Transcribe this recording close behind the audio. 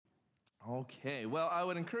Okay, well, I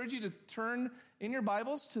would encourage you to turn in your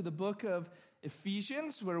Bibles to the book of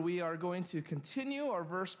Ephesians, where we are going to continue our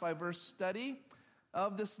verse-by-verse study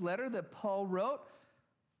of this letter that Paul wrote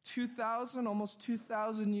almost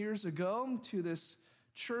 2,000 years ago to this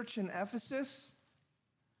church in Ephesus.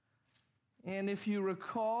 And if you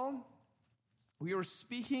recall, we were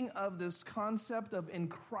speaking of this concept of in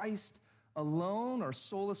Christ alone, or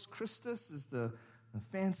solus Christus is the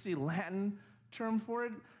fancy Latin term for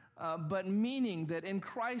it. But meaning that in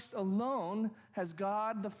Christ alone has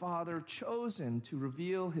God the Father chosen to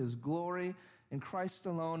reveal his glory. In Christ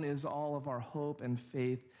alone is all of our hope and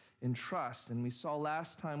faith and trust. And we saw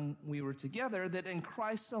last time we were together that in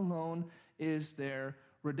Christ alone is there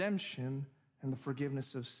redemption and the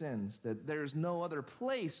forgiveness of sins. That there is no other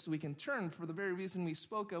place we can turn for the very reason we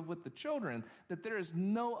spoke of with the children. That there is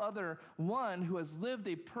no other one who has lived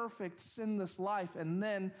a perfect, sinless life and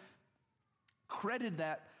then credited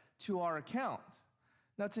that to our account.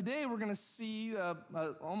 Now today we're going to see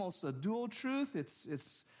almost a dual truth. It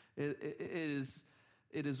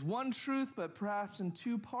is one truth, but perhaps in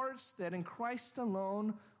two parts, that in Christ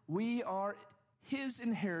alone we are his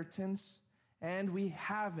inheritance and we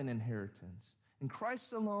have an inheritance. In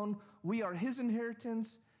Christ alone we are his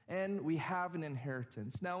inheritance and we have an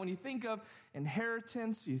inheritance. Now when you think of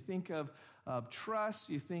inheritance, you think of trust,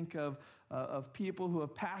 you think of people who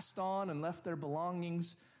have passed on and left their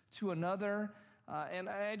belongings to another. And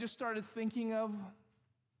I just started thinking of,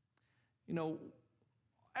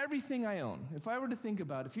 everything I own. If you were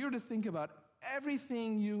to think about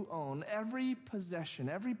everything you own, every possession,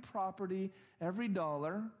 every property, every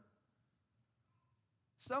dollar,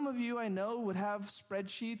 some of you I know would have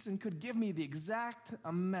spreadsheets and could give me the exact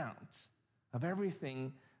amount of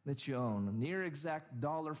everything that you own, a near exact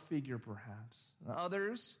dollar figure perhaps.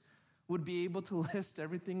 Others would be able to list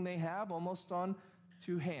everything they have almost on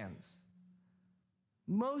two hands.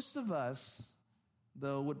 Most of us,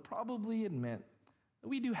 though, would probably admit that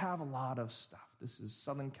we do have a lot of stuff. This is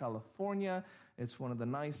Southern California. It's one of the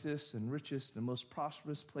nicest and richest and most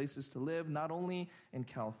prosperous places to live, not only in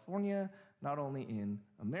California, not only in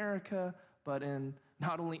America, but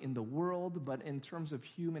not only in the world, but in terms of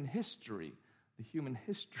human history, the human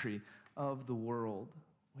history of the world.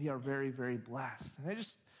 We are very, very blessed. And I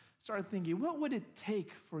just started thinking, what would it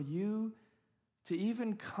take for you to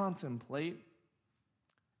even contemplate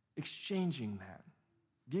exchanging that,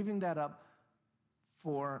 giving that up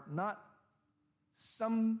for not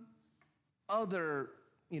some other,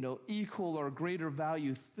 equal or greater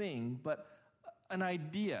value thing, but an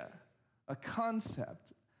idea, a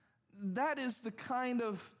concept. That is the kind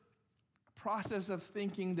of process of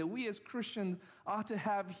thinking that we as Christians ought to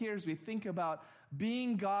have here as we think about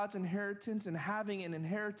being God's inheritance and having an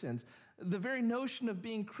inheritance. The very notion of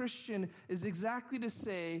being Christian is exactly to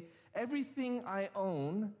say everything I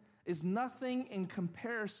own is nothing in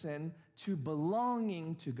comparison to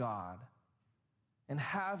belonging to God and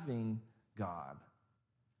having God.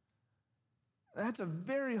 That's a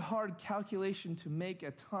very hard calculation to make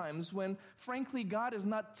at times when, frankly, God is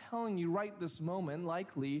not telling you right this moment,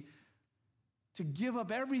 likely, to give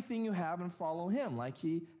up everything you have and follow him, like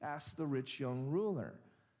he asked the rich young ruler.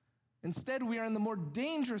 Instead, we are in the more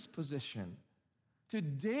dangerous position to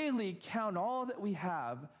daily count all that we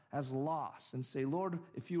have as loss and say, Lord,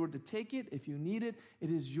 if you were to take it, if you need it, it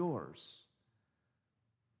is yours.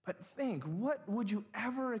 But think, what would you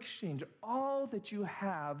ever exchange all that you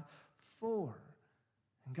have for?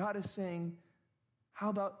 And God is saying, how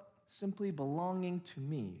about simply belonging to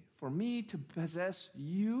me? For me to possess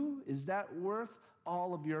you, is that worth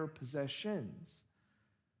all of your possessions?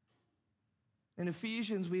 In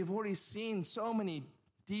Ephesians, we've already seen so many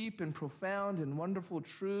deep and profound and wonderful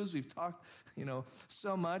truths. We've talked,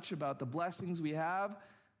 so much about the blessings we have.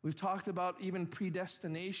 We've talked about even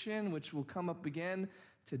predestination, which will come up again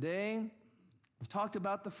today. We've talked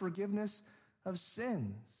about the forgiveness of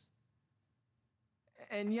sins.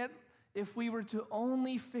 And yet, if we were to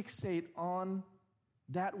only fixate on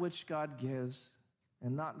that which God gives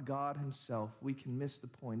and not God himself, we can miss the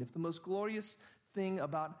point. If the most glorious thing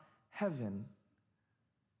about heaven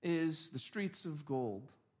is the streets of gold,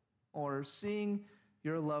 or seeing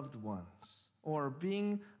your loved ones, or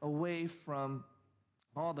being away from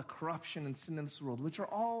all the corruption and sin in this world, which are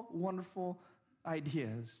all wonderful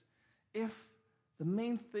ideas, if the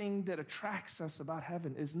main thing that attracts us about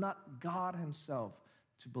heaven is not God himself,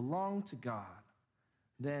 to belong to God,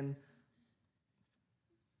 then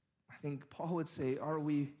I think Paul would say, are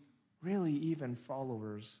we really even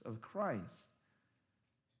followers of Christ?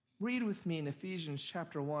 Read with me in Ephesians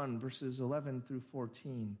chapter 1, verses 11 through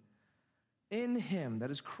 14. In him,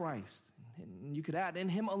 that is Christ, and you could add, in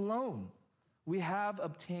him alone, we have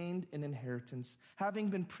obtained an inheritance, having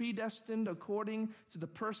been predestined according to the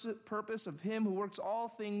purpose of him who works all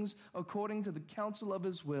things according to the counsel of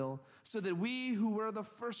his will, so that we who were the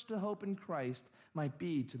first to hope in Christ might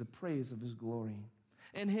be to the praise of his glory.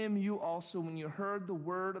 In him you also, when you heard the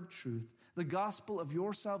word of truth, the gospel of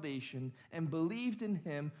your salvation, and believed in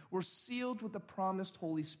him, were sealed with the promised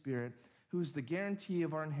Holy Spirit, who is the guarantee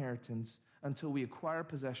of our inheritance until we acquire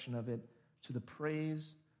possession of it to the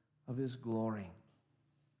praise of his glory.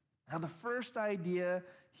 Now, the first idea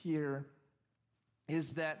here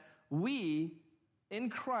is that we, in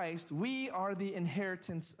Christ, we are the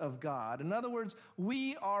inheritance of God. In other words,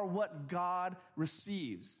 we are what God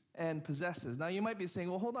receives and possesses. Now, you might be saying,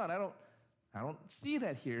 well, hold on, I don't see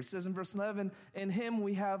that here. It says in verse 11, in him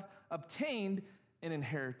we have obtained an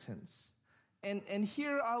inheritance. And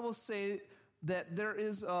here I will say that there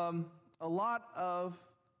is a lot of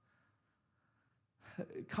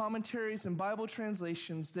commentaries and Bible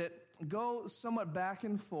translations that go somewhat back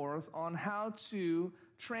and forth on how to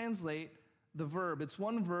translate the verb. It's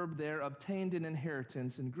one verb there, obtained an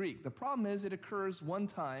inheritance in Greek. The problem is it occurs one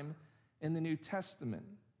time in the New Testament.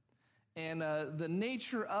 And the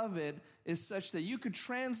nature of it is such that you could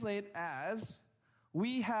translate as,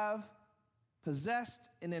 we have possessed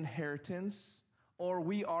an inheritance, or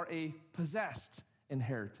we are a possessed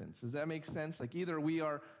inheritance. Does that make sense? Like either we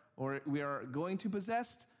are going to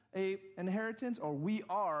possess an inheritance, or we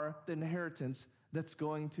are the inheritance that's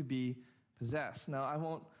going to be possessed. Now, I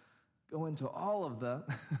won't go into all of the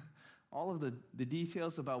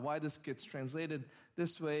details about why this gets translated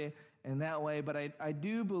this way and that way, but I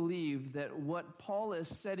do believe that what Paul is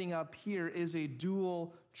setting up here is a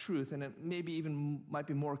dual truth, and it maybe even might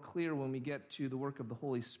be more clear when we get to the work of the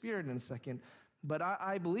Holy Spirit in a second. But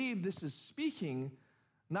I believe this is speaking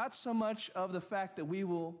not so much of the fact that we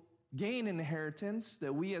will gain inheritance,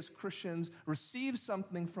 that we as Christians receive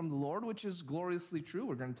something from the Lord, which is gloriously true.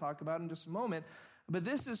 We're going to talk about it in just a moment. But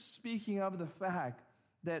this is speaking of the fact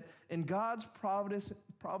that in God's providence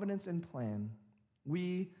and plan,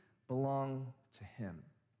 we belong to him.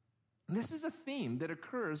 And this is a theme that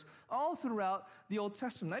occurs all throughout the Old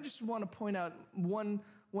Testament. I just want to point out one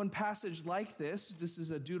passage like this. This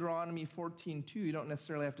is a Deuteronomy 14:2. You don't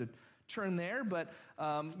necessarily have to turn there, but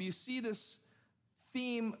you see this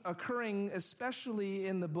theme occurring especially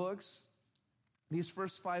in the books, these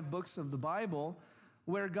first 5 books of the Bible,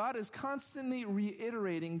 where God is constantly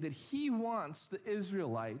reiterating that he wants the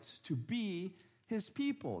Israelites to be his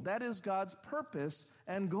people. That is God's purpose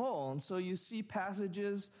and goal. And so you see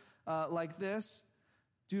passages like this,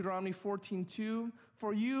 Deuteronomy 14:2,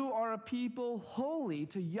 for you are a people holy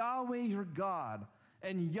to Yahweh your God,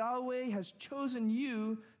 and Yahweh has chosen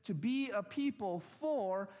you to be a people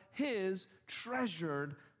for his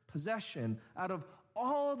treasured possession out of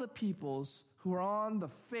all the peoples who are on the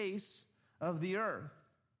face of the earth.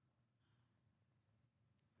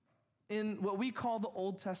 In what we call the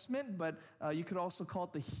Old Testament, but you could also call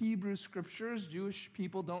it the Hebrew Scriptures. Jewish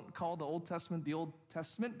people don't call the Old Testament the Old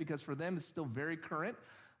Testament because for them it's still very current.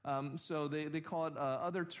 So they call it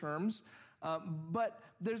other terms. But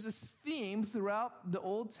there's this theme throughout the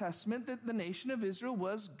Old Testament that the nation of Israel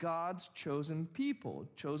was God's chosen people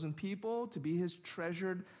to be his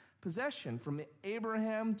treasured possession. From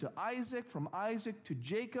Abraham to Isaac, from Isaac to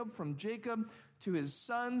Jacob, from Jacob to his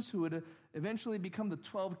sons who would eventually become the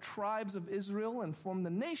 12 tribes of Israel and form the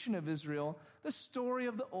nation of Israel. The story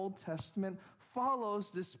of the Old Testament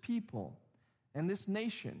follows this people and this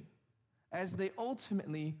nation as they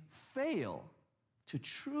ultimately fail to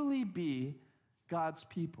truly be God's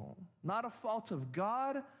people. Not a fault of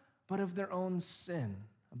God, but of their own sin,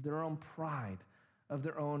 of their own pride, of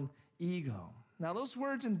their own ego. Now, those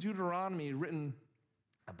words in Deuteronomy written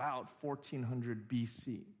about 1400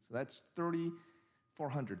 BC. So that's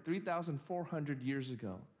 3,400 years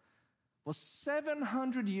ago. Well,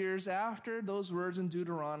 700 years after those words in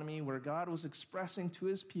Deuteronomy, where God was expressing to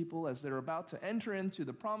his people as they're about to enter into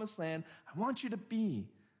the promised land, I want you to be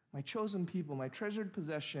my chosen people, my treasured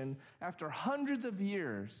possession, after hundreds of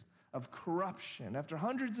years of corruption, after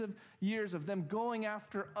hundreds of years of them going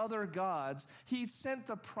after other gods, he sent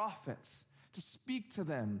the prophets to speak to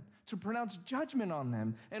them, to pronounce judgment on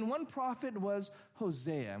them. And one prophet was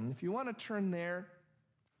Hosea. And if you want to turn there,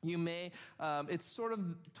 you may. It's sort of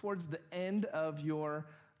towards the end of your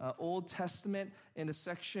Old Testament in a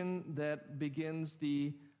section that begins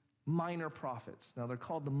the minor prophets. Now, they're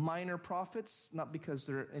called the minor prophets, not because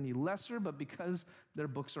they're any lesser, but because their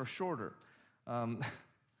books are shorter. I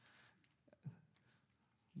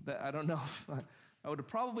don't know if I would have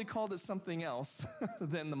probably called it something else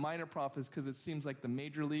than the minor prophets because it seems like the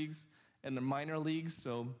major leagues and the minor leagues,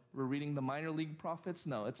 so we're reading the minor league prophets.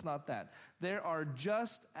 No, it's not that. They are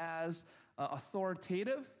just as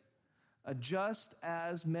authoritative, just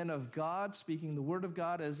as men of God, speaking the word of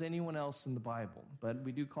God, as anyone else in the Bible. But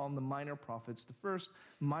we do call them the minor prophets. The first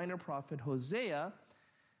minor prophet, Hosea,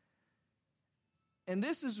 and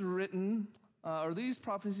this is written, or these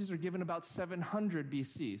prophecies are given about 700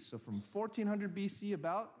 BC. So from 1400 BC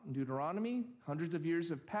about, in Deuteronomy, hundreds of years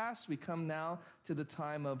have passed. We come now to the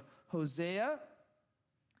time of Hosea.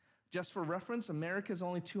 Just for reference, America is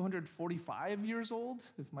only 245 years old,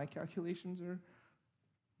 if my calculations are,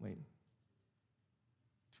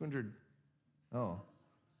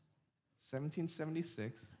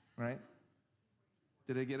 1776, right?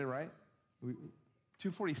 Did I get it right?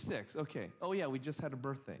 246, okay. Oh yeah, we just had a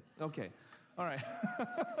birthday. Okay, all right.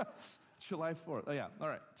 July 4th, oh yeah, all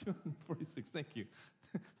right, 246, thank you.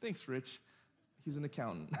 Thanks, Rich. He's an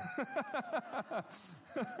accountant.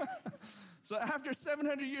 So after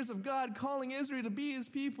 700 years of God calling Israel to be his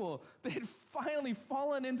people, they had finally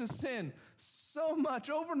fallen into sin so much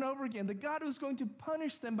over and over again that God was going to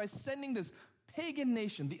punish them by sending this pagan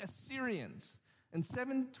nation, the Assyrians, in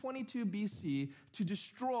 722 BC to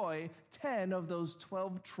destroy 10 of those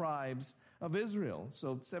 12 tribes of Israel.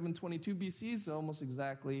 So 722 BC is almost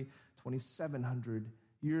exactly 2,700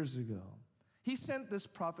 years ago. He sent this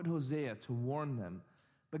prophet Hosea to warn them.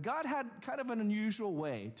 But God had kind of an unusual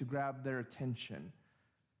way to grab their attention.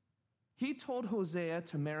 He told Hosea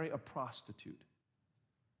to marry a prostitute,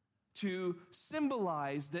 to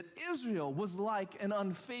symbolize that Israel was like an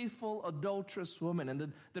unfaithful, adulterous woman,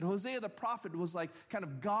 and that Hosea the prophet was like kind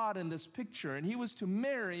of God in this picture, and he was to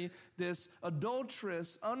marry this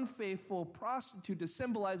adulterous, unfaithful prostitute to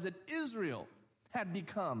symbolize that Israel had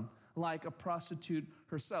become like a prostitute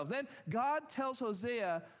herself. Then God tells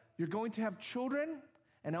Hosea, you're going to have children,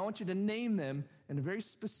 and I want you to name them in a very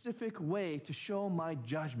specific way to show my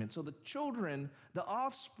judgment. So the children, the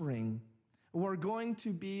offspring, were going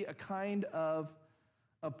to be a kind of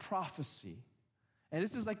a prophecy. And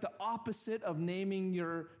this is like the opposite of naming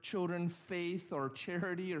your children Faith or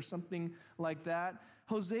Charity or something like that.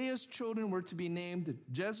 Hosea's children were to be named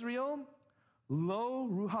Jezreel, Lo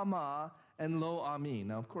Ruhamah, and Lo Ami.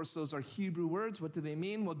 Now, of course, those are Hebrew words. What do they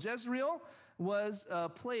mean? Well, Jezreel was a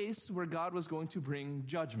place where God was going to bring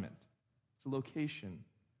judgment. It's a location.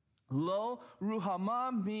 Lo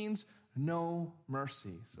Ruhamah means no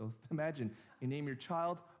mercy. So imagine, you name your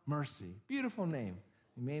child Mercy. Beautiful name.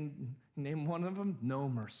 You name one of them No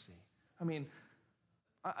Mercy. I mean,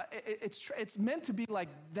 it's meant to be like,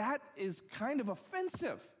 that is kind of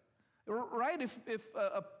offensive, right? If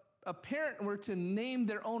a parent were to name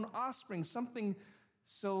their own offspring something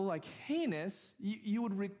so like heinous, you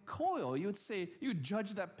would recoil. You would say, you would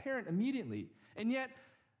judge that parent immediately. And yet,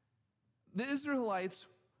 the Israelites,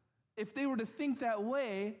 if they were to think that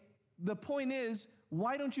way, the point is,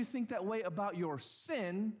 why don't you think that way about your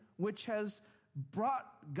sin, which has brought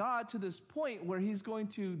God to this point where he's going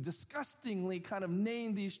to disgustingly kind of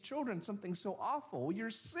name these children something so awful? Your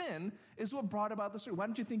sin is what brought about this. Why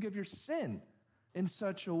don't you think of your sin in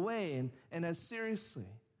such a way and as seriously?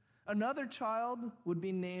 Another child would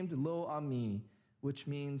be named Lo Ami, which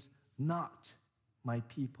means not my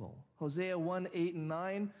people. Hosea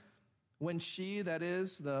 1:8-9, when she, that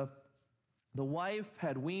is, the wife,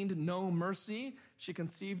 had weaned no mercy, she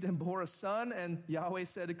conceived and bore a son, and Yahweh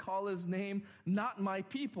said, call his name Not My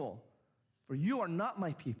People, for you are not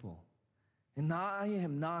my people, and I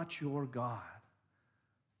am not your God.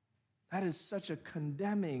 That is such a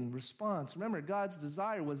condemning response. Remember, God's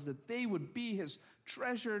desire was that they would be his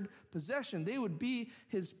treasured possession. They would be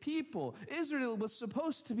his people. Israel was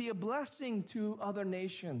supposed to be a blessing to other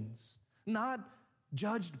nations, not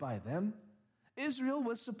judged by them. Israel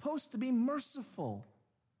was supposed to be merciful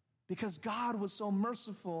because God was so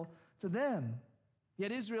merciful to them.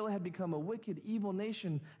 Yet Israel had become a wicked, evil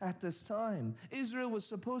nation at this time. Israel was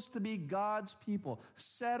supposed to be God's people,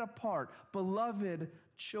 set apart, beloved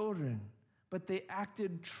children, but they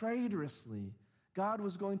acted traitorously. God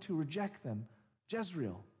was going to reject them.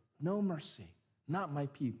 Jezreel, no mercy, not my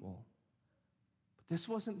people. But this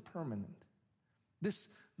wasn't permanent.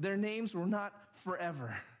 Their names were not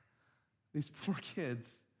forever. These poor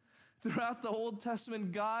kids. Throughout the Old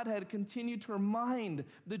Testament, God had continued to remind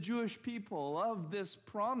the Jewish people of this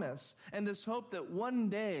promise and this hope that one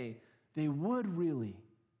day they would really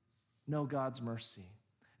know God's mercy.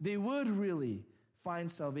 They would really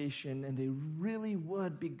find salvation, and they really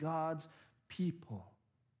would be God's people.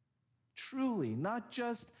 Truly, not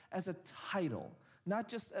just as a title, not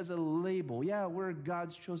just as a label. Yeah, we're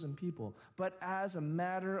God's chosen people, but as a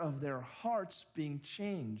matter of their hearts being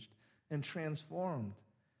changed and transformed.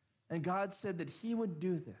 And God said that he would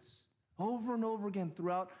do this over and over again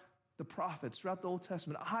throughout the prophets, throughout the Old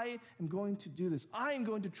Testament. I am going to do this. I am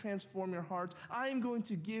going to transform your hearts. I am going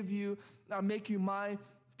to make you my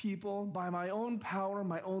people by my own power,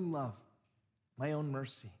 my own love, my own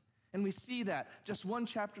mercy. And we see that just one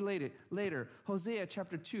chapter later, Hosea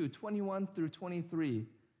chapter 2, 21 through 23.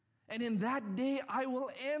 And in that day I will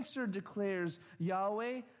answer, declares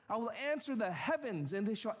Yahweh. I will answer the heavens, and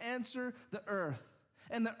they shall answer the earth.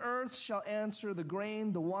 And the earth shall answer the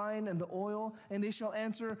grain, the wine, and the oil, and they shall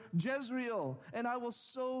answer Jezreel. And I will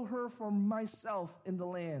sow her for myself in the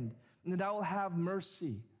land, and I will have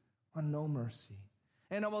mercy on no mercy.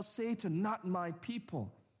 And I will say to not my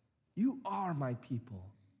people, you are my people.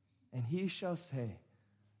 And he shall say,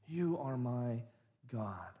 you are my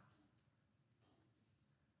God.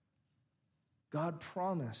 God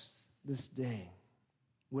promised this day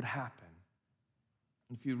would happen.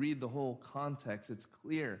 If you read the whole context, it's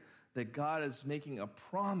clear that God is making a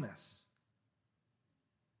promise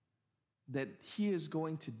that he is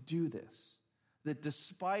going to do this. That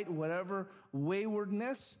despite whatever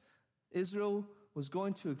waywardness Israel was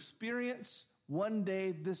going to experience, one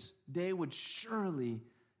day this day would surely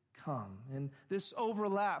come. And this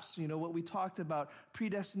overlaps, what we talked about,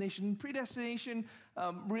 predestination. Predestination,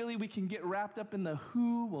 really we can get wrapped up in the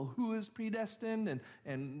who. Well, who is predestined?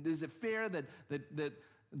 And is it fair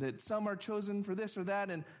that some are chosen for this or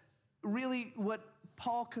that? And really what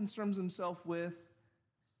Paul concerns himself with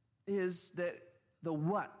is that the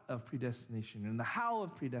what of predestination and the how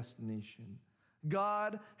of predestination.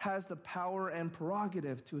 God has the power and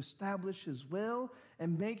prerogative to establish his will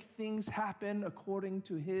and make things happen according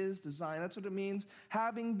to his design. That's what it means,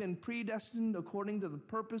 having been predestined according to the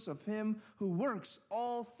purpose of him who works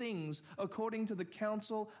all things according to the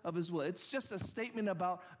counsel of his will. It's just a statement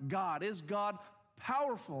about God. Is God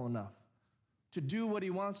powerful enough to do what he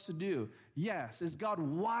wants to do? Yes. Is God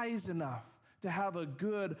wise enough to have a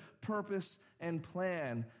good purpose and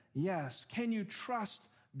plan? Yes. Can you trust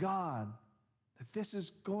God that this is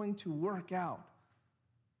going to work out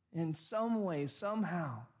in some way,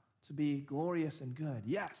 somehow, to be glorious and good?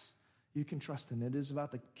 Yes, you can trust him. It is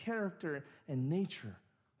about the character and nature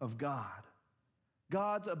of God.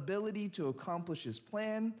 God's ability to accomplish his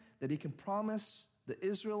plan, that he can promise the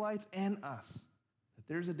Israelites and us that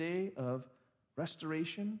there's a day of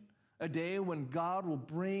restoration, a day when God will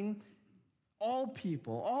bring all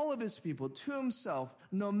people, all of his people, to himself,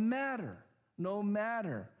 no matter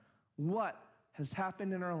what has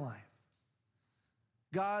happened in our life.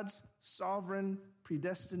 God's sovereign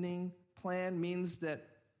predestining plan means that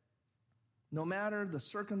no matter the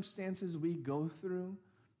circumstances we go through,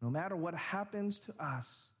 no matter what happens to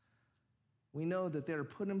us, we know that they're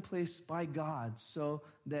put in place by God so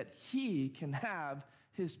that he can have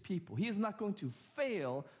his people. He is not going to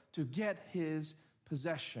fail to get his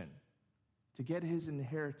possession, to get his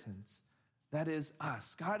inheritance. That is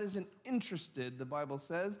us. God isn't interested, the Bible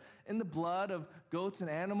says, in the blood of goats and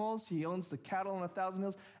animals. He owns the cattle on 1,000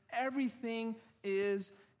 hills. Everything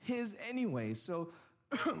is his anyway. So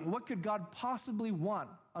what could God possibly want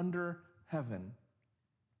under heaven?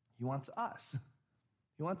 He wants us.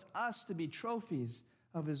 He wants us to be trophies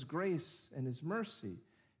of his grace and his mercy.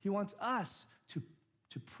 He wants us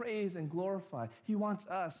to praise and glorify. He wants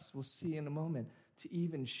us, we'll see in a moment, to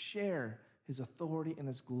even share his authority and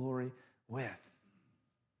his glory with.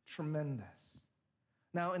 Tremendous.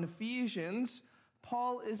 Now, in Ephesians,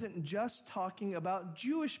 Paul isn't just talking about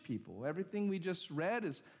Jewish people. Everything we just read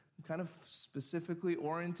is kind of specifically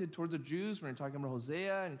oriented towards the Jews. When you're talking about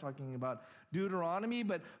Hosea and you're talking about Deuteronomy,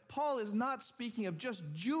 but Paul is not speaking of just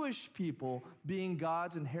Jewish people being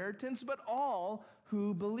God's inheritance, but all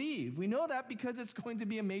who believe. We know that because it's going to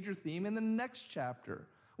be a major theme in the next chapter.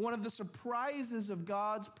 One of the surprises of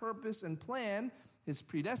God's purpose and plan, his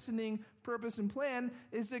predestining purpose and plan,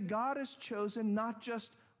 is that God has chosen not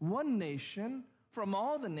just one nation from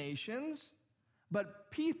all the nations, but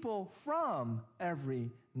people from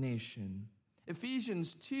every nation.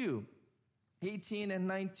 Ephesians 2, 18 and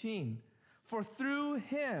 19. For through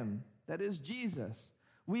him, that is Jesus,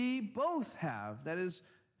 we both have, that is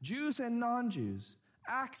Jews and non-Jews,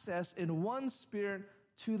 access in one Spirit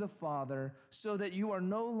to the Father, so that you are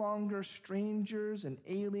no longer strangers and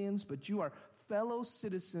aliens, but you are fellow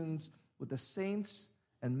citizens with the saints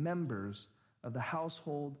and members of the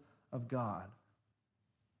household of God.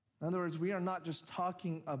 In other words, we are not just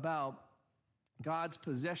talking about God's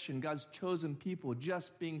possession, God's chosen people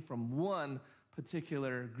just being from one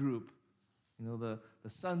particular group. the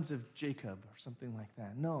sons of Jacob or something like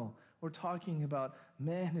that. No, we're talking about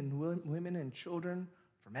men and women and children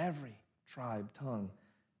from every tribe, tongue,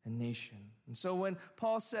 and nation. And so when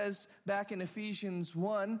Paul says back in Ephesians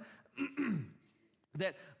 1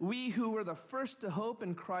 that we who were the first to hope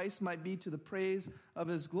in Christ might be to the praise of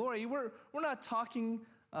his glory, we're not talking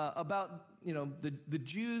about the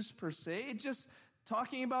Jews per se. It's just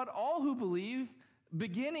talking about all who believe,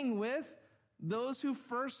 beginning with those who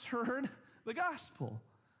first heard the gospel.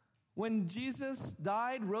 When Jesus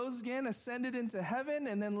died, rose again, ascended into heaven,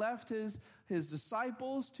 and then left his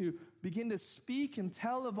disciples to begin to speak and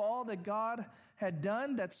tell of all that God had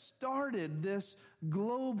done, that started this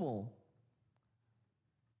global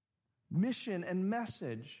mission and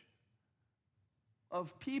message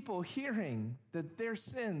of people hearing that their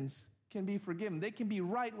sins can be forgiven. They can be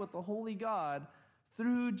right with the holy God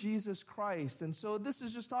through Jesus Christ. And so this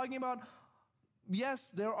is just talking about,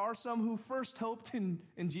 yes, there are some who first hoped in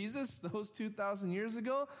Jesus, those 2,000 years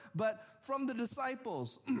ago, but from the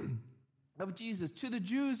disciples of Jesus, to the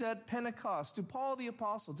Jews at Pentecost, to Paul the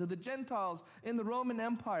Apostle, to the Gentiles in the Roman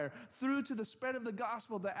Empire, through to the spread of the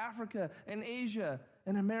gospel to Africa and Asia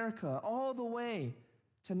and America, all the way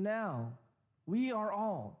to now, we are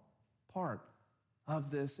all part of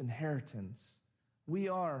this inheritance. We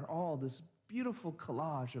are all this beautiful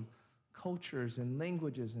collage of cultures and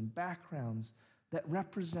languages and backgrounds that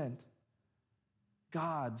represent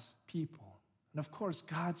God's people. And of course,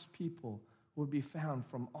 God's people will be found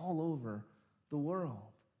from all over the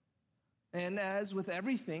world. And as with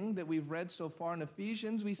everything that we've read so far in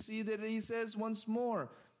Ephesians, we see that he says once more,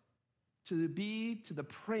 to be to the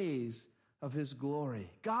praise of his glory.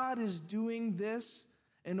 God is doing this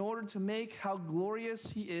in order to make how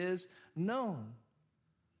glorious he is known.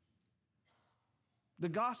 The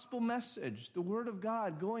gospel message, the word of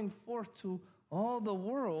God going forth to all the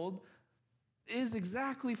world is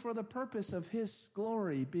exactly for the purpose of his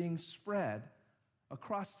glory being spread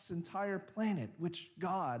across this entire planet, which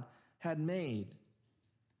God had made.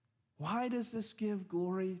 Why does this give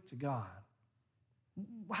glory to God?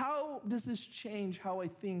 How does this change how I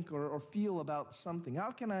think or feel about something?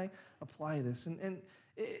 How can I apply this? And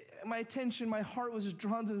my attention, my heart was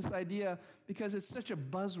drawn to this idea because it's such a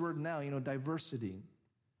buzzword now, diversity.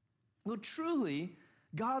 Well, truly,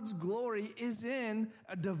 God's glory is in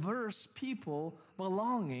a diverse people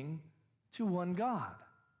belonging to one God.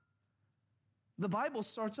 The Bible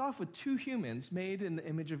starts off with two humans made in the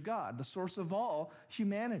image of God, the source of all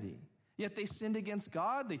humanity. Yet they sinned against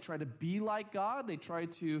God. They try to be like God. They try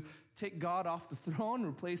to take God off the throne,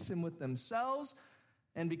 replace him with themselves.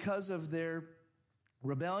 And because of their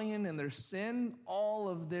rebellion and their sin, all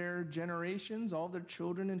of their generations, all their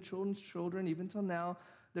children and children's children, even till now,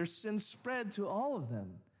 their sin spread to all of them.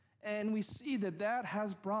 And we see that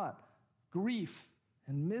has brought grief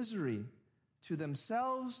and misery to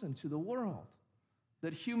themselves and to the world.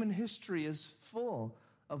 That human history is full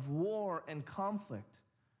of war and conflict.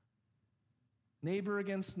 Neighbor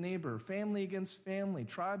against neighbor, family against family,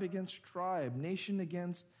 tribe against tribe, nation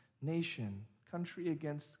against nation, country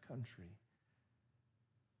against country.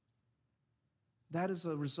 That is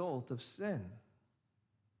a result of sin.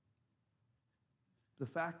 The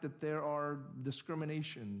fact that there are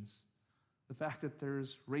discriminations, the fact that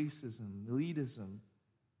there's racism, elitism,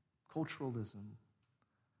 culturalism,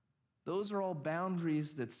 those are all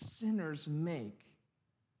boundaries that sinners make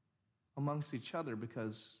amongst each other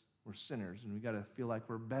because we're sinners and we got to feel like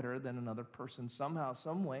we're better than another person somehow,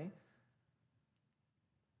 some way.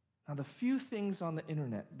 Now, the few things on the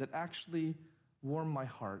internet that actually warm my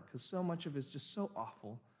heart, because so much of it is just so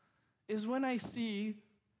awful, is when I see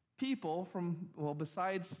people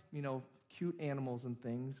besides, cute animals and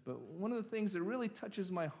things, but one of the things that really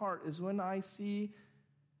touches my heart is when I see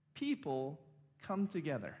people come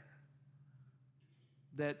together.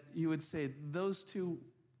 That you would say, those two,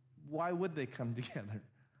 why would they come together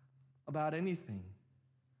about anything?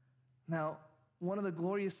 Now, one of the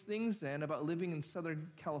glorious things then about living in Southern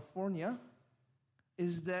California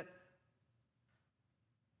is that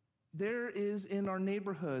there is in our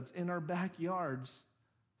neighborhoods, in our backyards,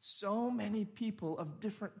 so many people of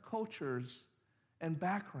different cultures and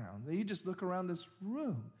backgrounds. You just look around this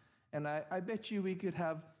room, and I bet you we could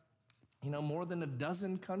have, more than a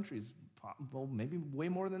dozen countries, well, maybe way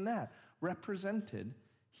more than that, represented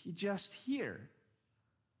just here.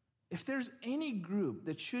 If there's any group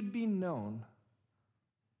that should be known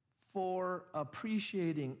for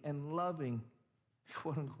appreciating and loving,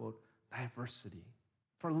 quote unquote, diversity,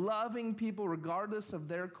 for loving people regardless of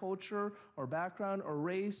their culture or background or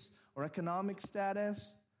race or economic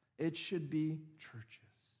status, it should be churches.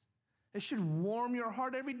 It should warm your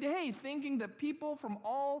heart every day, thinking that people from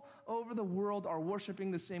all over the world are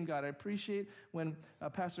worshiping the same God. I appreciate when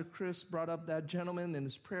Pastor Chris brought up that gentleman in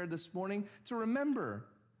his prayer this morning to remember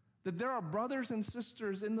that there are brothers and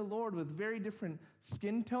sisters in the Lord with very different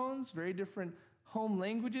skin tones, very different home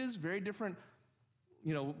languages, very different,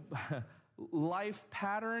 life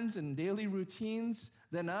patterns and daily routines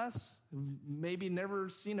than us, who've maybe never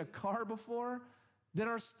seen a car before, that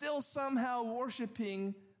are still somehow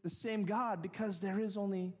worshiping the same God, because there is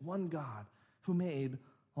only one God who made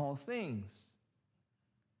all things.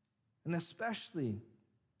 And especially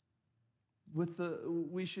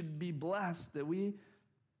we should be blessed that we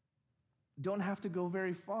don't have to go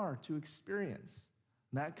very far to experience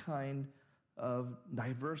that kind of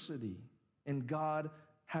diversity, and God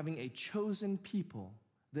having a chosen people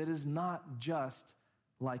that is not just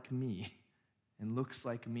like me and looks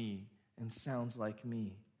like me and sounds like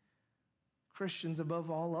me. Christians, above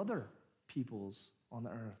all other peoples on the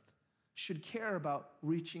earth, should care about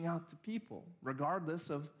reaching out to people, regardless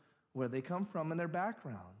of where they come from and their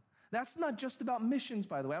background. That's not just about missions,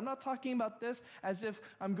 by the way. I'm not talking about this as if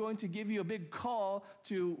I'm going to give you a big call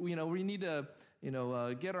to, we need to,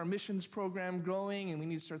 get our missions program growing and we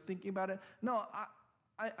need to start thinking about it. No,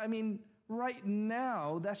 I mean, right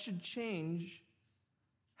now, that should change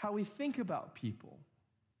how we think about people,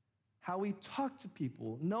 how we talk to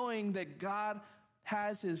people, knowing that God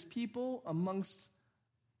has his people amongst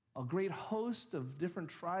a great host of different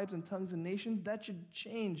tribes and tongues and nations. That should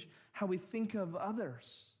change how we think of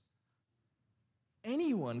others.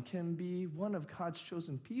 Anyone can be one of God's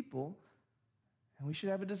chosen people, and we should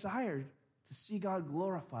have a desire to see God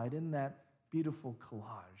glorified in that beautiful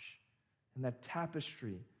collage, in that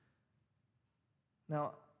tapestry.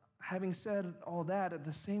 Now, having said all that, at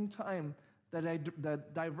the same time,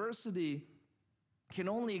 that diversity can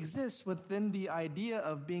only exist within the idea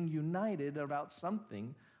of being united about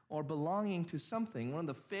something or belonging to something. One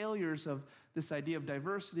of the failures of this idea of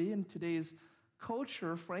diversity in today's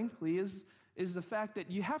culture, frankly, is the fact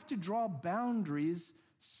that you have to draw boundaries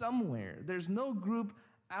somewhere. There's no group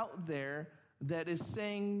out there that is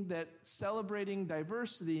saying that celebrating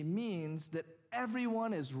diversity means that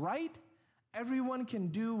everyone is right, everyone can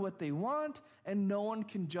do what they want, and no one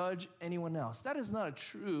can judge anyone else. That is not a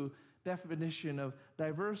true definition of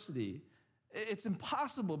diversity. It's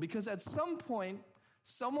impossible, because at some point,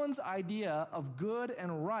 someone's idea of good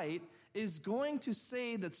and right is going to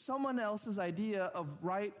say that someone else's idea of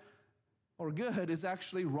right or good is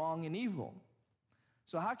actually wrong and evil.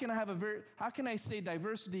 So how can I say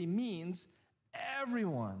diversity means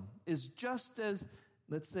everyone is just as,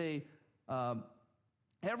 let's say,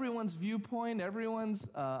 everyone's viewpoint, everyone's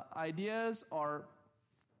ideas are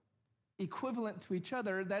equivalent to each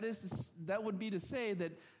other? That would be to say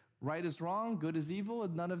that right is wrong, good is evil,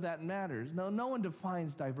 and none of that matters. No one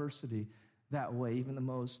defines diversity that way, even the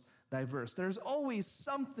most diverse. There's always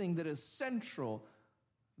something that is central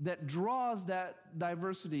that draws that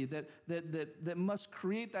diversity, that must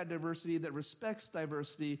create that diversity, that respects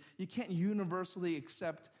diversity. You can't universally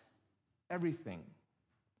accept everything.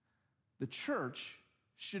 The church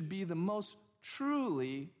should be the most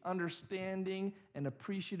truly understanding and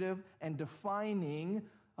appreciative and defining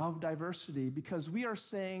of diversity, because we are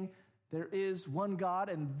saying there is one God,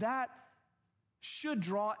 and that should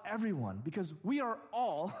draw everyone, because we are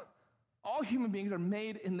all human beings are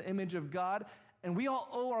made in the image of God, and we all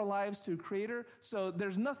owe our lives to the Creator. So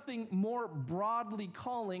there's nothing more broadly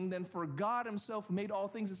calling than for God himself, who made all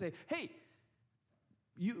things, to say, hey,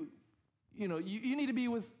 you need to be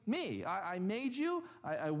with me. I made you.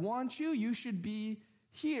 I want you. You should be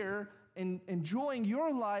here and enjoying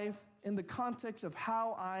your life in the context of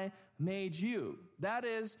how I made you. That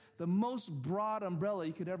is the most broad umbrella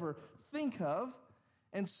you could ever think of.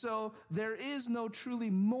 And so there is no truly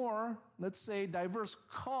more, let's say, diverse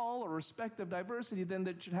call or respect of diversity than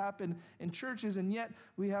that should happen in churches. And yet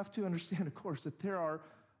we have to understand, of course, that there are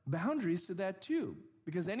boundaries to that too.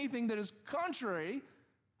 Because anything that is contrary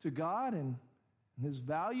to God and his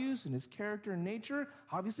values and his character and nature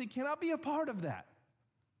obviously cannot be a part of that.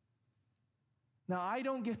 Now, I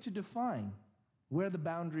don't get to define where the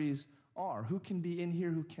boundaries are, who can be in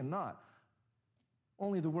here, who cannot.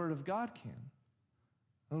 Only the Word of God can.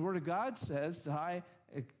 And the Word of God says that I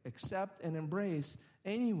accept and embrace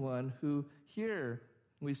anyone who here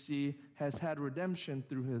we see has had redemption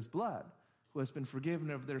through his blood, who has been forgiven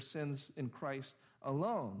of their sins in Christ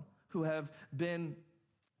alone, who have been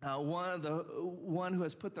one who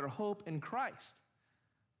has put their hope in Christ.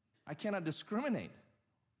 I cannot discriminate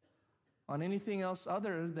on anything else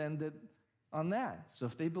other than that, on that. So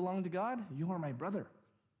if they belong to God, you are my brother.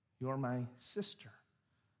 You are my sister.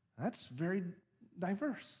 That's very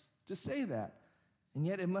diverse to say that. And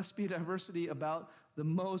yet it must be diversity about the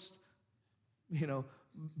most,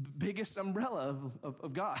 biggest umbrella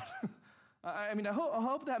of God. I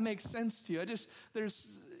hope that makes sense to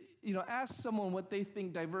you. Ask someone what they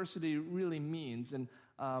think diversity really means. And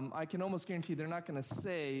I can almost guarantee they're not going to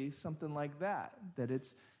say something like that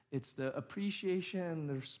it's the appreciation and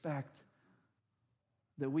the respect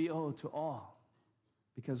that we owe to all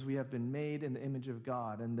because we have been made in the image of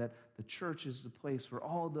God, and that the church is the place where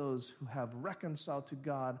all those who have reconciled to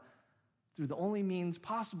God through the only means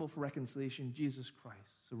possible for reconciliation, Jesus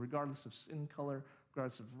Christ. So regardless of skin color,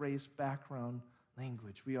 regardless of race, background,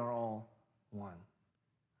 language, we are all one.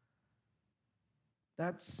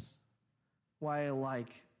 That's why I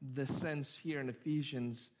like the sense here in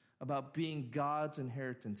Ephesians about being God's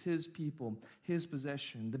inheritance, his people, his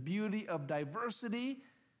possession. The beauty of diversity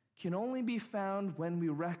can only be found when we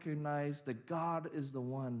recognize that God is the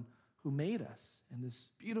one who made us in this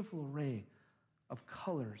beautiful array of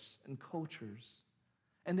colors and cultures,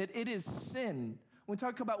 and that it is sin. When we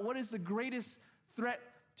talk about what is the greatest threat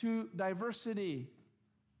to diversity,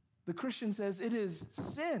 the Christian says it is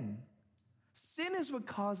sin. Sin is what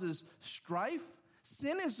causes strife.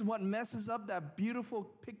 Sin is what messes up that beautiful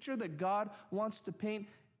picture that God wants to paint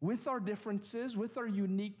with our differences, with our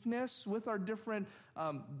uniqueness, with our different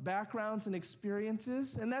backgrounds and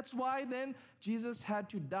experiences. And that's why then Jesus had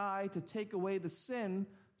to die to take away the sin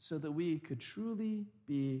so that we could truly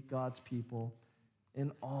be God's people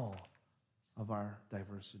in all of our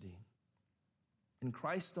diversity. In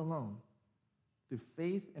Christ alone, through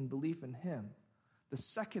faith and belief in him, the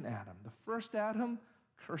second Adam, the first Adam,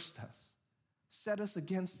 cursed us, set us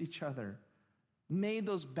against each other, made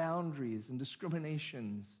those boundaries and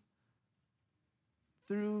discriminations.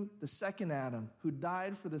 Through the second Adam, who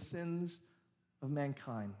died for the sins of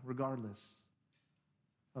mankind, regardless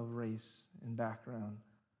of race and background,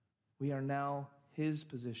 we are now his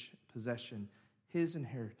possession, his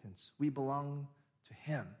inheritance. We belong to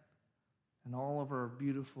him and all of our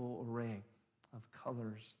beautiful array of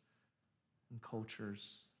colors and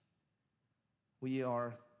cultures. We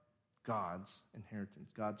are God's inheritance,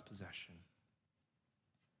 God's possession.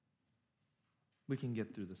 We can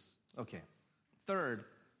get through this. Okay. Third,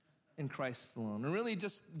 in Christ alone. And really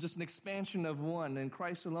just an expansion of one. In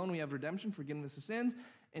Christ alone, we have redemption, forgiveness of sins.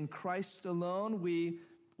 In Christ alone, we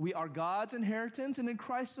are God's inheritance. And in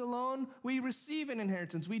Christ alone, we receive an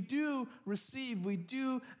inheritance. We do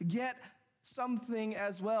get something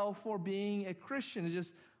as well for being a Christian. It's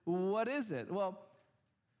just, what is it? Well,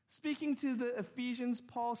 speaking to the Ephesians,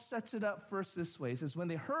 Paul sets it up first this way. He says, when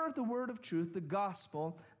they heard the word of truth, the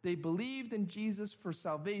gospel, they believed in Jesus for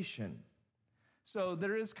salvation. So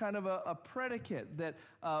there is kind of a predicate that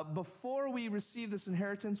before we receive this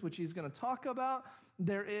inheritance, which he's going to talk about,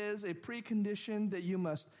 there is a precondition that you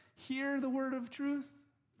must hear the word of truth.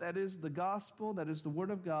 That is the gospel. That is the word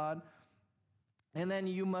of God. And then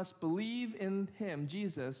you must believe in him,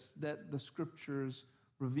 Jesus, that the scriptures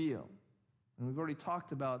reveal. And we've already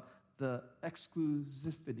talked about the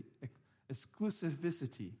exclusivity,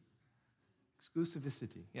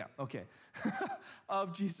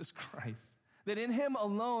 of Jesus Christ. That in him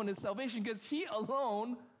alone is salvation, because he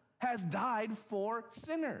alone has died for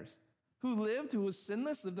sinners, who was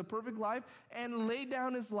sinless, lived a perfect life, and laid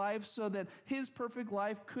down his life so that his perfect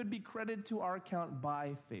life could be credited to our account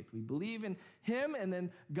by faith. We believe in him, and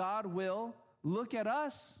then God will look at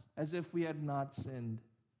us as if we had not sinned,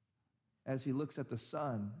 as he looks at the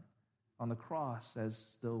Son on the cross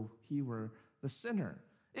as though he were the sinner.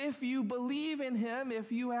 If you believe in him,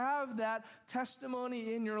 if you have that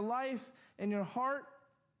testimony in your life, in your heart,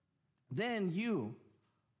 then you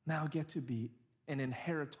now get to be an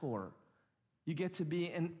inheritor. You get to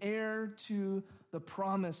be an heir to the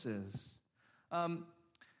promises. Won't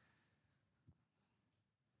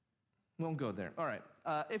go there. All right.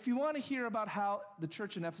 If you want to hear about how the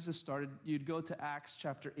church in Ephesus started, you'd go to Acts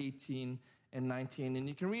chapter 18 and 19. And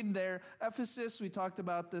you can read there. Ephesus, we talked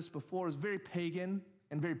about this before, is very pagan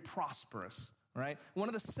and very prosperous, right? One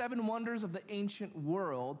of the 7 wonders of the ancient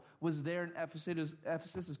world was there in Ephesus.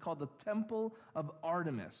 Ephesus is called the Temple of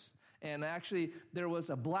Artemis. And actually, there was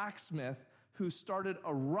a blacksmith who started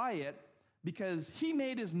a riot because he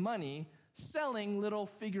made his money selling little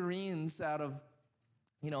figurines out of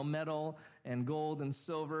metal and gold and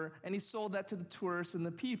silver, and he sold that to the tourists and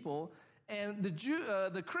the people. And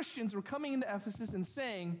the Christians were coming into Ephesus and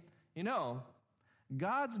saying,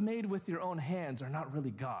 gods made with your own hands are not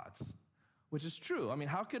really gods, which is true. I mean,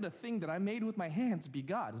 how could a thing that I made with my hands be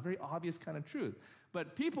God? It's a very obvious kind of truth.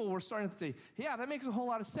 But people were starting to say, yeah, that makes a whole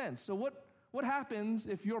lot of sense. So what happens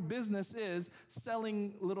if your business is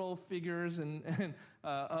selling little figures and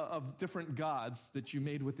of different gods that you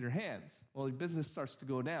made with your hands? Well, your business starts to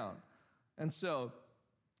go down. And so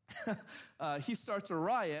he starts a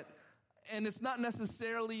riot, and it's not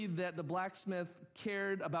necessarily that the blacksmith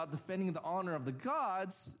cared about defending the honor of the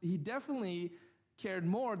gods. He definitely cared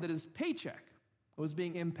more that his paycheck was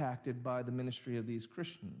being impacted by the ministry of these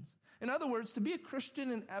Christians. In other words, to be a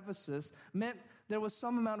Christian in Ephesus meant there was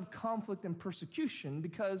some amount of conflict and persecution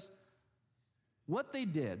because what they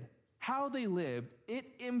did, how they lived, it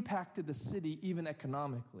impacted the city even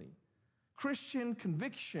economically. Christian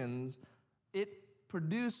convictions, it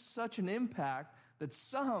produced such an impact that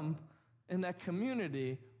some in that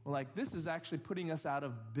community were like, this is actually putting us out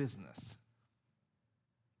of business.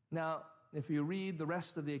 Now, if you read the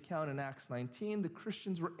rest of the account in Acts 19, the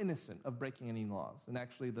Christians were innocent of breaking any laws. And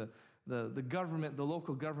actually the government, the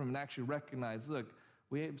local government actually recognized, look,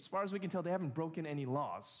 as far as we can tell, they haven't broken any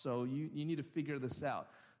laws. So you need to figure this out.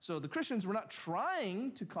 So the Christians were not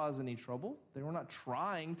trying to cause any trouble. They were not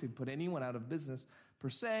trying to put anyone out of business per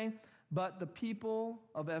se. But the people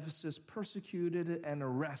of Ephesus persecuted and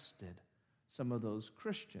arrested some of those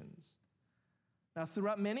Christians. Now,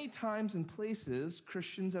 throughout many times and places,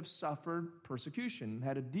 Christians have suffered persecution,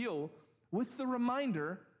 had to deal with the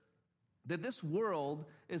reminder that this world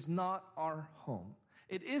is not our home.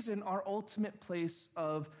 It isn't our ultimate place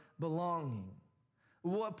of belonging.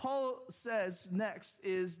 What Paul says next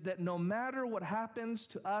is that no matter what happens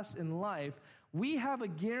to us in life, we have a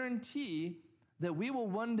guarantee that we will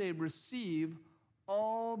one day receive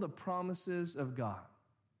all the promises of God.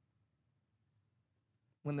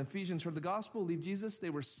 When the Ephesians heard the gospel, leave Jesus,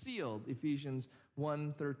 they were sealed. Ephesians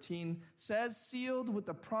 1:13 says, sealed with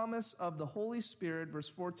the promise of the Holy Spirit, verse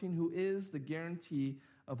 14, who is the guarantee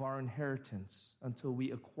of our inheritance until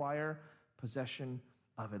we acquire possession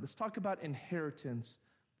of it. Let's talk about inheritance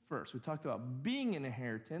first. We talked about being an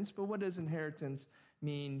inheritance, but what does inheritance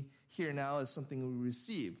mean here now as something we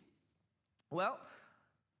receive? Well,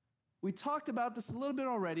 we talked about this a little bit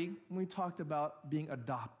already when we talked about being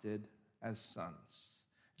adopted as sons.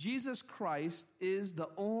 Jesus Christ is the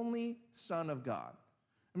only Son of God.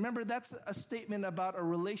 Remember, that's a statement about a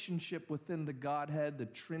relationship within the Godhead, the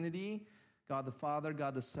Trinity, God the Father,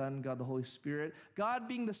 God the Son, God the Holy Spirit. God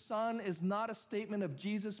being the Son is not a statement of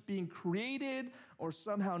Jesus being created or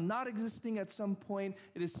somehow not existing at some point.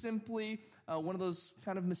 It is simply one of those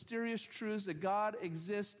kind of mysterious truths that God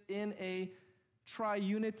exists in a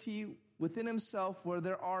triunity within himself, where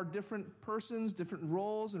there are different persons, different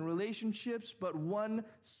roles and relationships, but one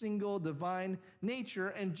single divine nature.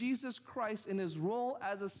 And Jesus Christ, in his role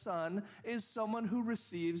as a son, is someone who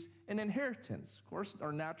receives an inheritance. Of course,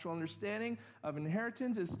 our natural understanding of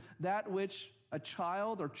inheritance is that which a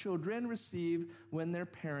child or children receive when their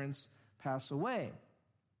parents pass away.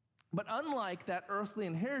 But unlike that earthly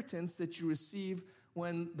inheritance that you receive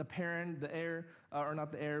when the parent, the heir, or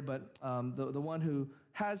not the heir, but the one who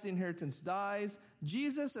has the inheritance dies,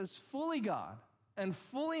 Jesus, as fully God and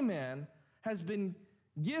fully man, has been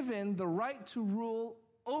given the right to rule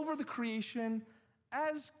over the creation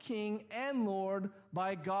as King and Lord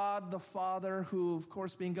by God the Father, who, of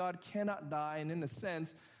course, being God, cannot die. And in a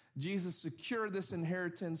sense, Jesus secured this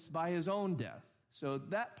inheritance by his own death. So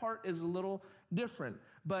that part is a little different.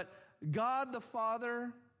 But God the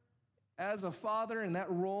Father, as a father in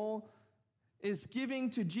that role, is giving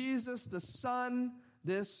to Jesus the Son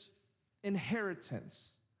this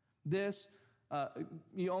inheritance, this,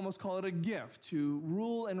 you almost call it a gift, to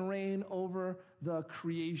rule and reign over the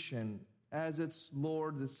creation as its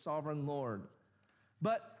Lord, the sovereign Lord.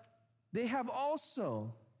 But they have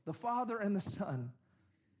also, the Father and the Son,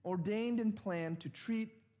 ordained and planned to treat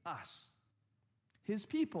us, his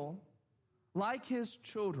people, like his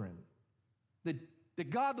children. That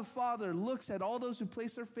God the Father looks at all those who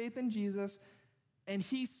place their faith in Jesus, and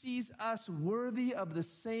he sees us worthy of the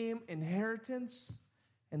same inheritance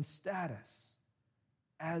and status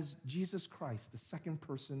as Jesus Christ, the second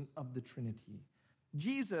person of the Trinity.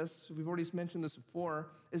 Jesus, we've already mentioned this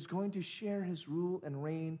before, is going to share his rule and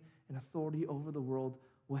reign and authority over the world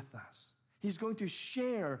with us. He's going to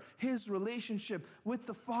share his relationship with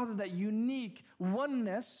the Father, that unique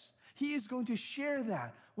oneness. He is going to share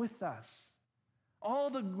that with us.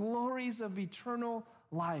 All the glories of eternal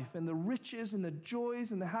life and the riches and the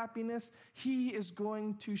joys and the happiness, he is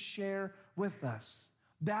going to share with us.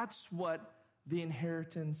 That's what the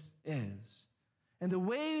inheritance is. And the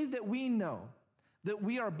way that we know that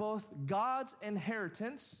we are both God's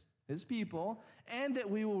inheritance, his people, and that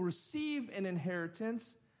we will receive an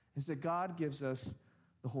inheritance is that God gives us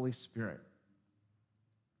the Holy Spirit.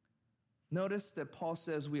 Notice that Paul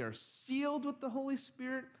says we are sealed with the Holy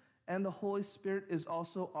Spirit, and the Holy Spirit is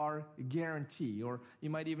also our guarantee. Or you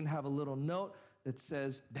might even have a little note that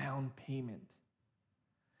says down payment.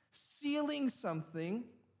 Sealing something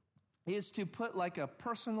is to put like a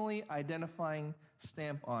personally identifying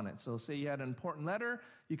stamp on it. So say you had an important letter,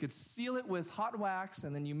 you could seal it with hot wax,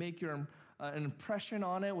 and then you make your an impression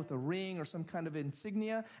on it with a ring or some kind of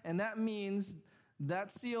insignia, and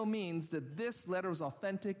that seal means that this letter was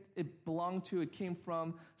authentic, it came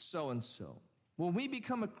from so-and-so. When we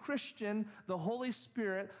become a Christian, the Holy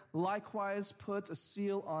Spirit likewise puts a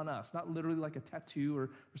seal on us. Not literally like a tattoo or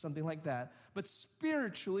something like that, but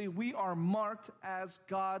spiritually we are marked as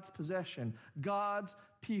God's possession, God's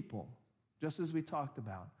people, just as we talked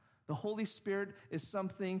about. The Holy Spirit is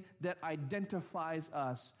something that identifies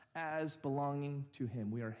us as belonging to Him.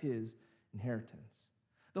 We are His inheritance.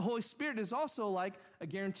 The Holy Spirit is also like a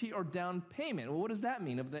guarantee or down payment. Well, what does that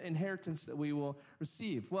mean of the inheritance that we will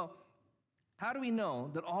receive? Well, how do we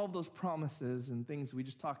know that all of those promises and things we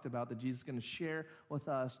just talked about that Jesus is going to share with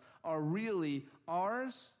us are really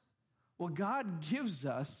ours? Well, God gives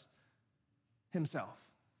us Himself.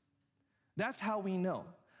 That's how we know.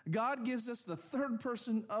 God gives us the third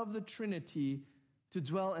person of the Trinity to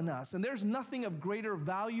dwell in us. And there's nothing of greater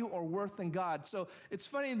value or worth than God. So it's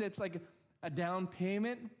funny that it's like a down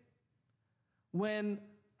payment when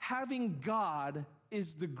having God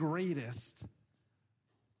is the greatest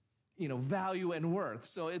value and worth.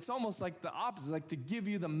 So it's almost like the opposite, like to give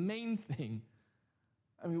you the main thing.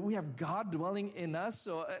 I mean, we have God dwelling in us.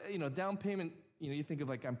 So, down payment, you think of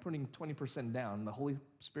like I'm putting 20% down. The Holy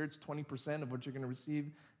Spirit's 20% of what you're going to receive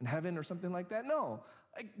in heaven or something like that. No,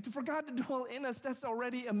 for God to dwell in us, that's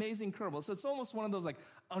already amazing, incredible. So it's almost one of those like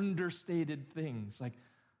understated things. Like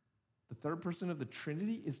the third person of the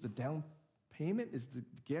Trinity is the down payment, is the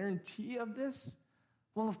guarantee of this.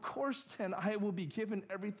 Well, of course, then I will be given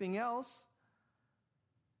everything else.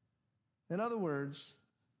 In other words,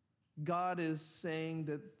 God is saying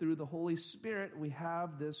that through the Holy Spirit, we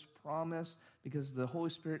have this promise because the Holy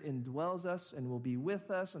Spirit indwells us and will be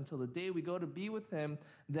with us until the day we go to be with Him,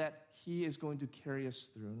 that He is going to carry us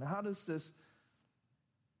through. Now, how does this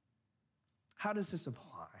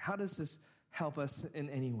apply? How does this help us in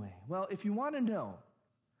any way? Well, if you want to know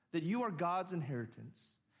that you are God's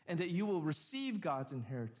inheritance, and that you will receive God's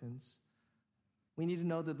inheritance, we need to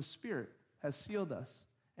know that the Spirit has sealed us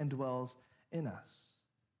and dwells in us.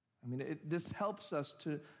 I mean, this helps us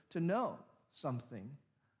to know something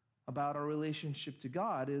about our relationship to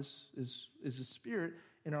God is the Spirit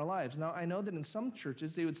in our lives. Now, I know that in some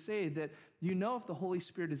churches, they would say that if the Holy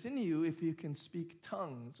Spirit is in you if you can speak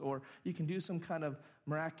tongues or you can do some kind of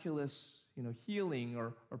miraculous, healing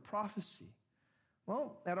or prophecy.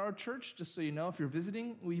 Well, at our church, just so you know, if you're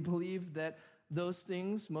visiting, we believe that most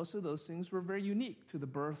of those things were very unique to the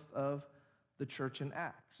birth of the church in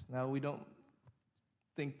Acts. Now, we don't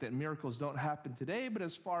think that miracles don't happen today, but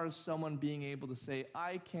as far as someone being able to say,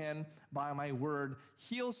 I can, by my word,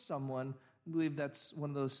 heal someone, I believe that's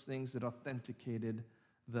one of those things that authenticated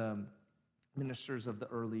the ministers of the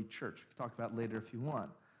early church. We can talk about it later if you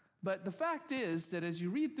want. But the fact is that as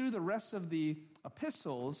you read through the rest of the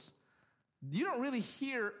epistles, you don't really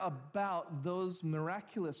hear about those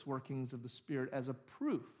miraculous workings of the Spirit as a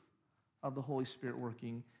proof of the Holy Spirit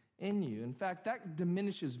working in you. In fact, that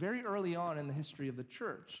diminishes very early on in the history of the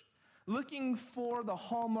church. Looking for the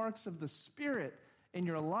hallmarks of the Spirit in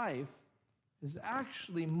your life is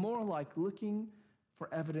actually more like looking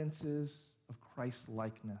for evidences of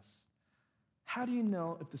Christ-likeness. How do you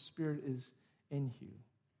know if the Spirit is in you?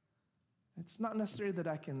 It's not necessarily that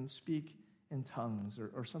I can speak in tongues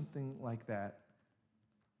or something like that.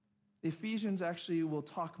 Ephesians actually will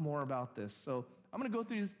talk more about this. So I'm going to go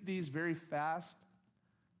through these very fast,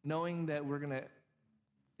 knowing that we're going to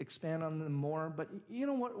expand on them more. But you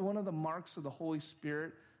know what one of the marks of the Holy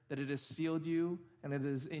Spirit, that it has sealed you and it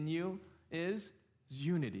is in you, is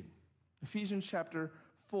unity. Ephesians chapter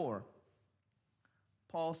 4.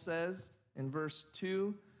 Paul says in verse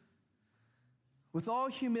 2, with all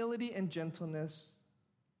humility and gentleness,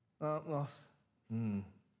 if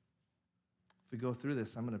we go through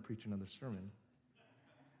this, I'm going to preach another sermon.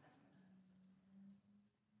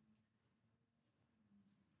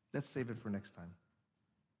 Let's save it for next time.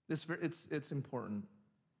 It's important.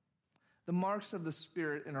 The marks of the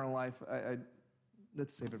Spirit in our life,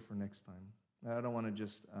 let's save it for next time. I don't want to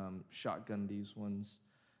just shotgun these ones.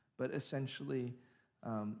 But essentially,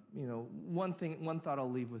 one thought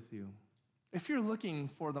I'll leave with you. If you're looking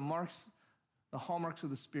for the hallmarks of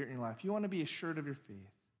the Spirit in your life, you want to be assured of your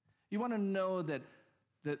faith. You want to know that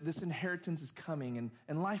that this inheritance is coming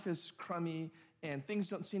and life is crummy and things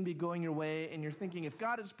don't seem to be going your way, and you're thinking, if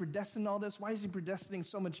God is predestined all this, why is he predestining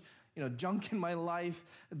so much junk in my life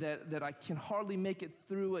that I can hardly make it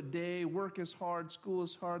through a day? Work is hard, school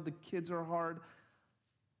is hard, the kids are hard.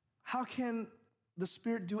 How can the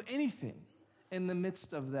Spirit do anything in the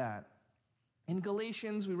midst of that? In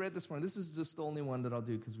Galatians, we read this morning. This is just the only one that I'll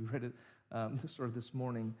do because we read it this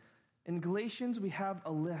morning. In Galatians, we have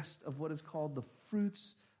a list of what is called the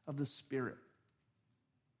fruits of the Spirit.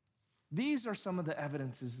 These are some of the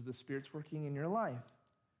evidences that the Spirit's working in your life.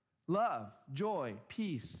 Love, joy,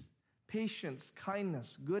 peace, patience,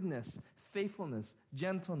 kindness, goodness, faithfulness,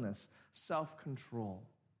 gentleness, self-control.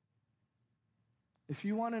 If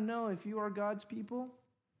you want to know if you are God's people,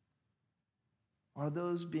 are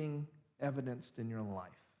those being evidenced in your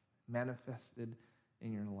life, manifested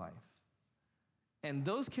in your life? And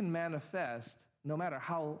those can manifest no matter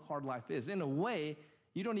how hard life is. In a way,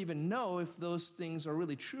 you don't even know if those things are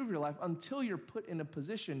really true of your life until you're put in a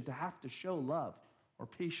position to have to show love or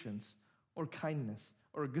patience or kindness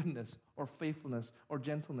or goodness or faithfulness or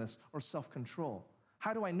gentleness or self-control.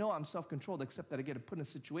 How do I know I'm self-controlled except that I get put in a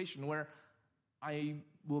situation where I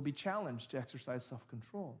will be challenged to exercise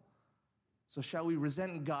self-control? So shall we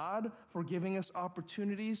resent God for giving us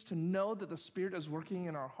opportunities to know that the Spirit is working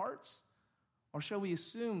in our hearts? Or shall we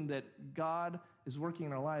assume that God is working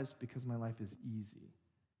in our lives because my life is easy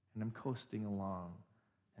and I'm coasting along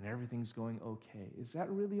and everything's going okay? Is that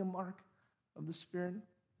really a mark of the Spirit?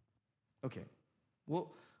 Okay,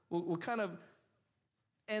 we'll kind of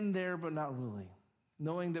end there, but not really,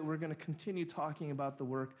 knowing that we're going to continue talking about the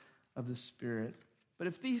work of the Spirit. But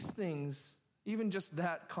if these things, even just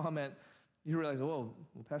that comment, you realize, well,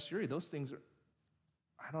 Pastor Yuri, those things are,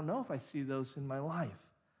 I don't know if I see those in my life.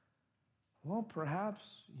 Well, perhaps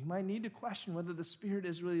you might need to question whether the Spirit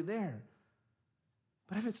is really there.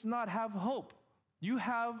 But if it's not, have hope. You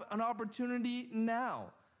have an opportunity now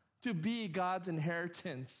to be God's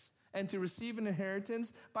inheritance and to receive an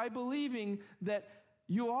inheritance by believing that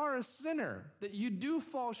you are a sinner, that you do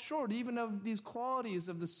fall short even of these qualities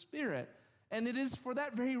of the Spirit. And it is for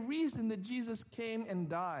that very reason that Jesus came and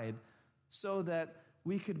died, so that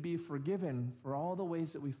we could be forgiven for all the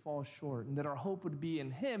ways that we fall short, and that our hope would be in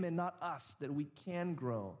him and not us, that we can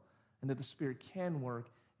grow and that the Spirit can work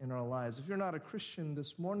in our lives. If you're not a Christian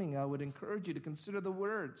this morning, I would encourage you to consider the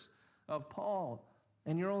words of Paul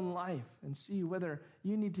in your own life and see whether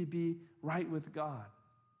you need to be right with God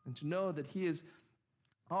and to know that he is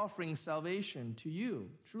offering salvation to you,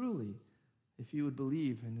 truly, if you would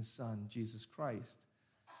believe in his Son, Jesus Christ.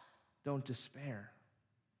 Don't despair,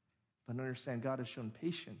 but understand God has shown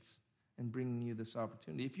patience in bringing you this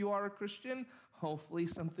opportunity. If you are a Christian, hopefully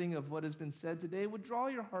something of what has been said today would draw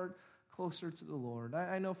your heart closer to the Lord.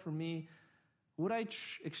 I know for me, would I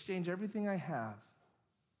exchange everything I have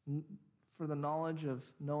for the knowledge of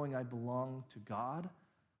knowing I belong to God?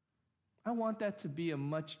 I want that to be a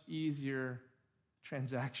much easier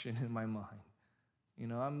transaction in my mind.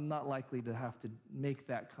 I'm not likely to have to make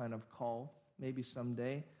that kind of call, maybe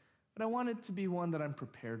someday, but I want it to be one that I'm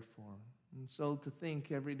prepared for. And so to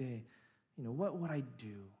think every day, what would I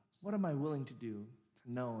do? What am I willing to do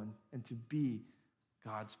to know and to be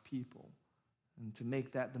God's people, and to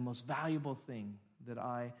make that the most valuable thing that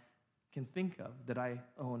I can think of, that I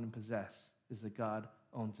own and possess, is that God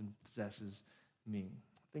owns and possesses me.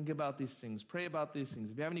 Think about these things. Pray about these things.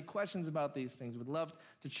 If you have any questions about these things, we'd love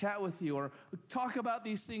to chat with you or talk about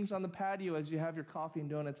these things on the patio as you have your coffee and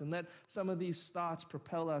donuts, and let some of these thoughts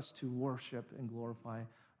propel us to worship and glorify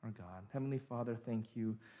our God. Heavenly Father, thank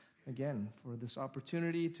you again for this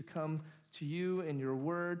opportunity to come to you in your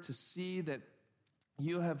word, to see that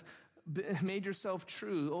you have made yourself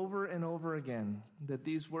true over and over again, that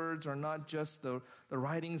these words are not just the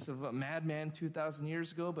writings of a madman 2,000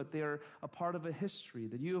 years ago, but they are a part of a history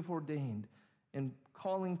that you have ordained in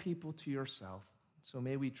calling people to yourself. So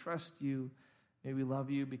may we trust you, may we love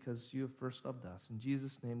you because you have first loved us. In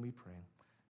Jesus' name we pray.